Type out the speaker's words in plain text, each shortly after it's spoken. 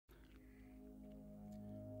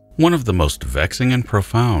One of the most vexing and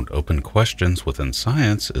profound open questions within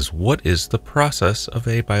science is what is the process of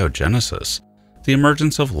abiogenesis, the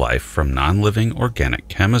emergence of life from non-living organic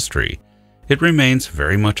chemistry. It remains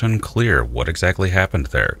very much unclear what exactly happened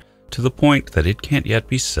there, to the point that it can't yet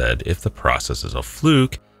be said if the process is a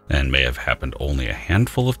fluke and may have happened only a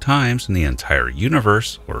handful of times in the entire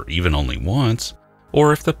universe, or even only once,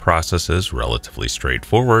 or if the process is relatively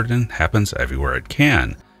straightforward and happens everywhere it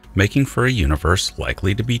can, making for a universe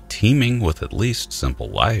likely to be teeming with at least simple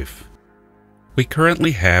life. We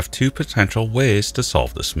currently have two potential ways to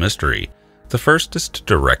solve this mystery. The first is to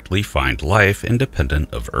directly find life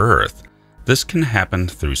independent of Earth. This can happen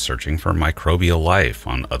through searching for microbial life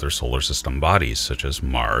on other solar system bodies such as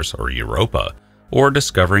Mars or Europa, or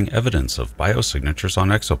discovering evidence of biosignatures on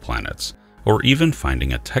exoplanets, or even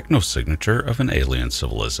finding a technosignature of an alien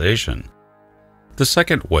civilization. The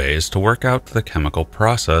second way is to work out the chemical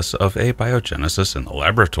process of abiogenesis in the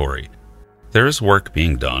laboratory. There is work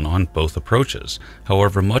being done on both approaches,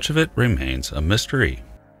 however much of it remains a mystery.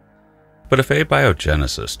 But if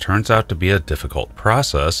abiogenesis turns out to be a difficult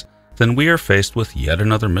process, then we are faced with yet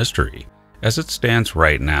another mystery. As it stands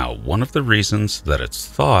right now, one of the reasons that it's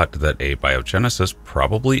thought that abiogenesis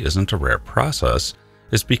probably isn't a rare process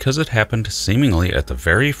is because it happened seemingly at the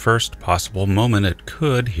very first possible moment it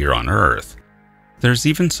could here on Earth. There's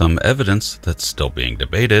even some evidence that's still being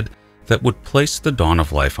debated that would place the dawn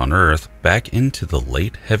of life on Earth back into the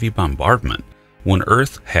late heavy bombardment, when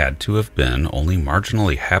Earth had to have been only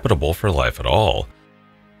marginally habitable for life at all.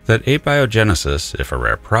 That abiogenesis, if a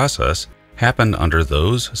rare process, happened under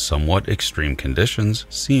those somewhat extreme conditions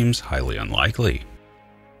seems highly unlikely.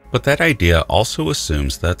 But that idea also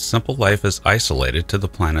assumes that simple life is isolated to the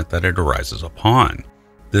planet that it arises upon.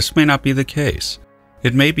 This may not be the case.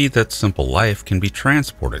 It may be that simple life can be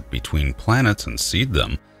transported between planets and seed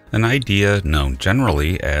them, an idea known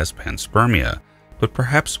generally as panspermia, but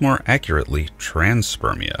perhaps more accurately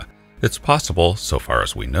transpermia. It's possible, so far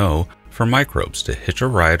as we know, for microbes to hitch a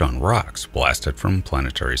ride on rocks blasted from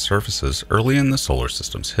planetary surfaces early in the solar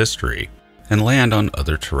system's history, and land on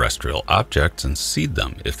other terrestrial objects and seed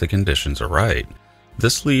them if the conditions are right.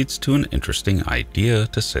 This leads to an interesting idea,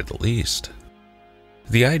 to say the least.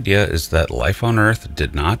 The idea is that life on Earth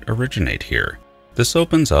did not originate here. This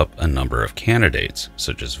opens up a number of candidates,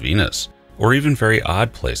 such as Venus, or even very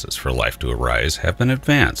odd places for life to arise have been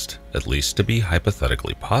advanced, at least to be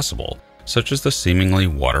hypothetically possible, such as the seemingly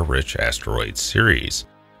water-rich asteroid Ceres.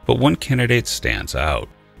 But one candidate stands out.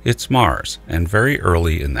 It's Mars, and very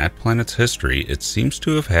early in that planet's history it seems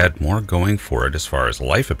to have had more going for it as far as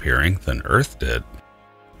life appearing than Earth did.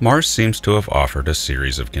 Mars seems to have offered a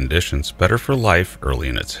series of conditions better for life early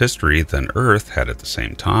in its history than Earth had at the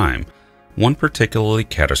same time. One particularly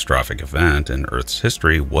catastrophic event in Earth's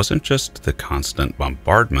history wasn't just the constant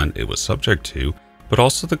bombardment it was subject to, but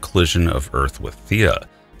also the collision of Earth with Theia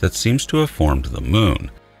that seems to have formed the Moon.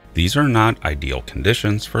 These are not ideal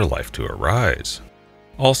conditions for life to arise.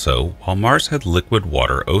 Also, while Mars had liquid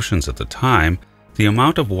water oceans at the time, the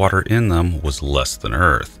amount of water in them was less than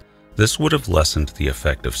Earth. This would have lessened the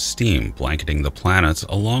effect of steam blanketing the planets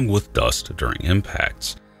along with dust during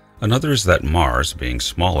impacts. Another is that Mars, being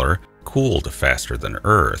smaller, cooled faster than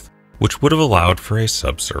Earth, which would have allowed for a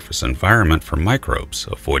subsurface environment for microbes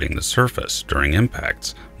avoiding the surface during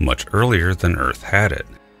impacts much earlier than Earth had it.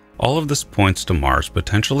 All of this points to Mars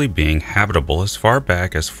potentially being habitable as far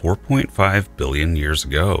back as 4.5 billion years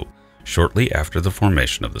ago, shortly after the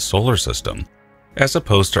formation of the solar system, as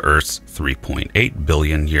opposed to Earth's 3.8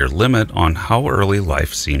 billion year limit on how early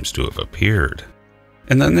life seems to have appeared.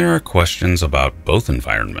 And then there are questions about both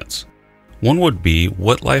environments. One would be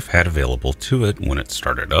what life had available to it when it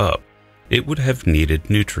started up. It would have needed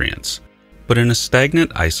nutrients. But in a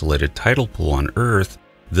stagnant, isolated tidal pool on Earth,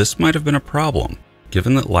 this might have been a problem,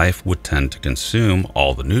 given that life would tend to consume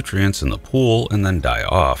all the nutrients in the pool and then die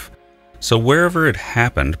off. So wherever it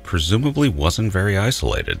happened presumably wasn't very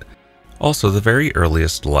isolated. Also, the very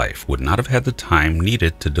earliest life would not have had the time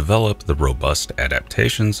needed to develop the robust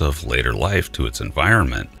adaptations of later life to its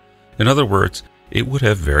environment. In other words, it would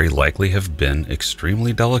have very likely have been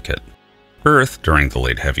extremely delicate. Earth, during the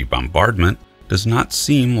late heavy bombardment, does not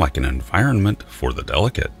seem like an environment for the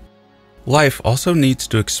delicate. Life also needs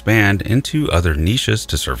to expand into other niches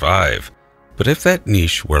to survive. But if that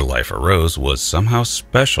niche where life arose was somehow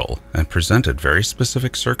special and presented very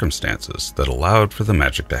specific circumstances that allowed for the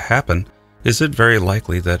magic to happen, is it very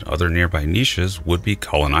likely that other nearby niches would be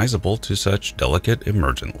colonizable to such delicate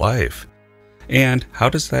emergent life? And how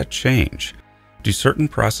does that change? Do certain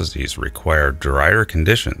processes require drier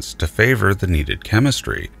conditions to favor the needed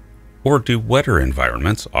chemistry? Or do wetter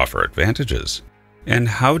environments offer advantages? And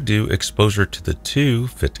how do exposure to the two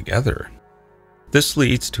fit together? This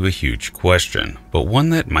leads to a huge question, but one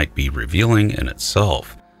that might be revealing in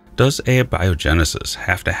itself. Does abiogenesis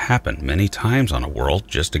have to happen many times on a world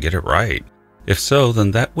just to get it right? If so,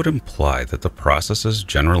 then that would imply that the process is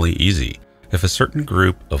generally easy if a certain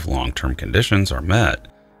group of long-term conditions are met,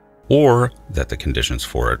 or that the conditions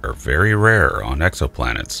for it are very rare on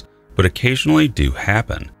exoplanets, but occasionally do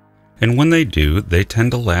happen. And when they do, they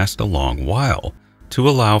tend to last a long while, to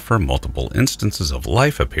allow for multiple instances of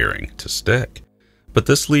life appearing to stick. But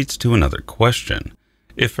this leads to another question.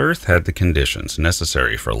 If Earth had the conditions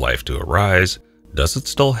necessary for life to arise, does it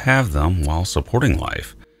still have them while supporting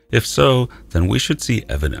life? If so, then we should see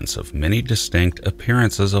evidence of many distinct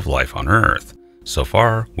appearances of life on Earth. So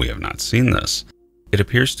far, we have not seen this. It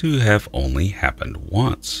appears to have only happened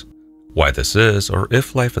once. Why this is, or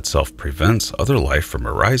if life itself prevents other life from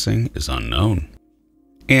arising, is unknown.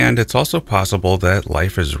 And it's also possible that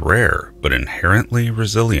life is rare, but inherently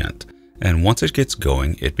resilient, and once it gets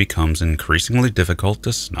going, it becomes increasingly difficult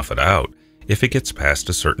to snuff it out if it gets past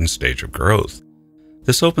a certain stage of growth.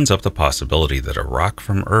 This opens up the possibility that a rock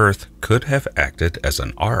from Earth could have acted as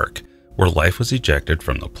an arc, where life was ejected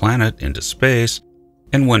from the planet into space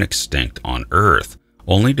and went extinct on Earth,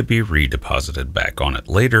 only to be redeposited back on it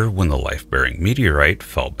later when the life-bearing meteorite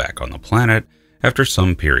fell back on the planet after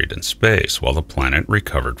some period in space while the planet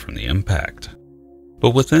recovered from the impact.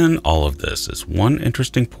 But within all of this is one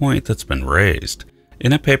interesting point that's been raised.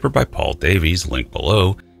 In a paper by Davies, linked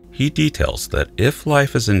below, he details that if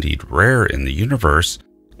life is indeed rare in the universe,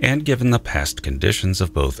 and given the past conditions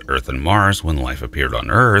of both Earth and Mars when life appeared on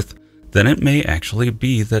Earth, then it may actually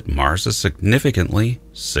be that Mars is significantly,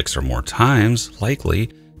 6 or more times, likely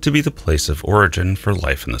to be the place of origin for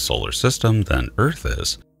life in the solar system than Earth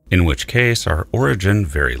is, in which case our origin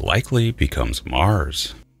very likely becomes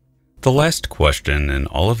Mars. The last question in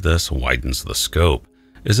all of this widens the scope.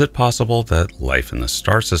 Is it possible that life in the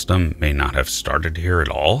star system may not have started here at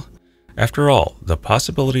all? After all, the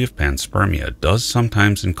possibility of panspermia does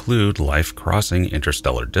sometimes include life crossing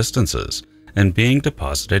interstellar distances and being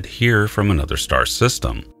deposited here from another star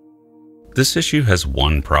system. This issue has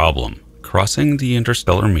one problem. Crossing the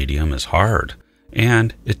interstellar medium is hard,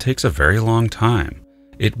 and it takes a very long time.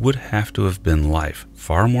 It would have to have been life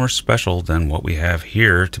far more special than what we have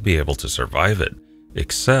here to be able to survive it,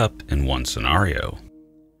 except in one scenario.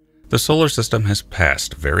 The solar system has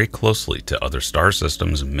passed very closely to other star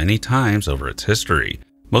systems many times over its history,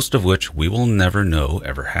 most of which we will never know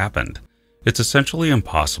ever happened. It's essentially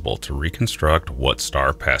impossible to reconstruct what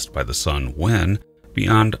star passed by the Sun when,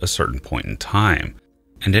 beyond a certain point in time,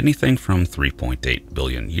 and anything from 3.8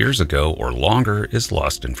 billion years ago or longer is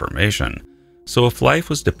lost information. So if life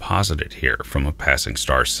was deposited here from a passing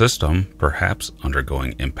star system, perhaps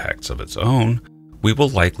undergoing impacts of its own, we will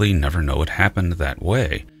likely never know it happened that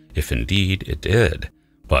way, if indeed it did,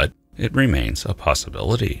 but it remains a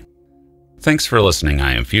possibility. Thanks for listening.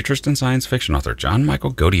 I am futurist and science fiction author John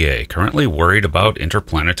Michael Godier, currently worried about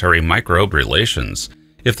interplanetary microbe relations.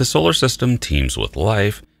 If the solar system teems with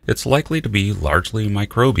life, it's likely to be largely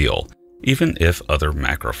microbial, even if other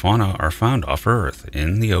macrofauna are found off Earth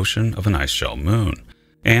in the ocean of an ice shell moon.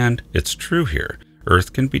 And it's true here,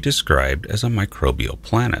 Earth can be described as a microbial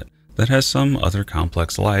planet that has some other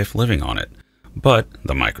complex life living on it. But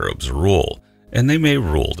the microbes rule, and they may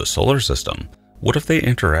rule the solar system. What if they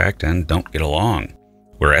interact and don't get along?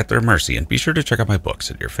 We're at their mercy, and be sure to check out my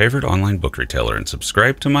books at your favorite online book retailer and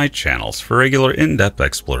subscribe to my channels for regular in-depth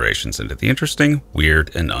explorations into the interesting,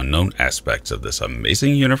 weird, and unknown aspects of this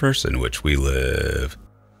amazing universe in which we live.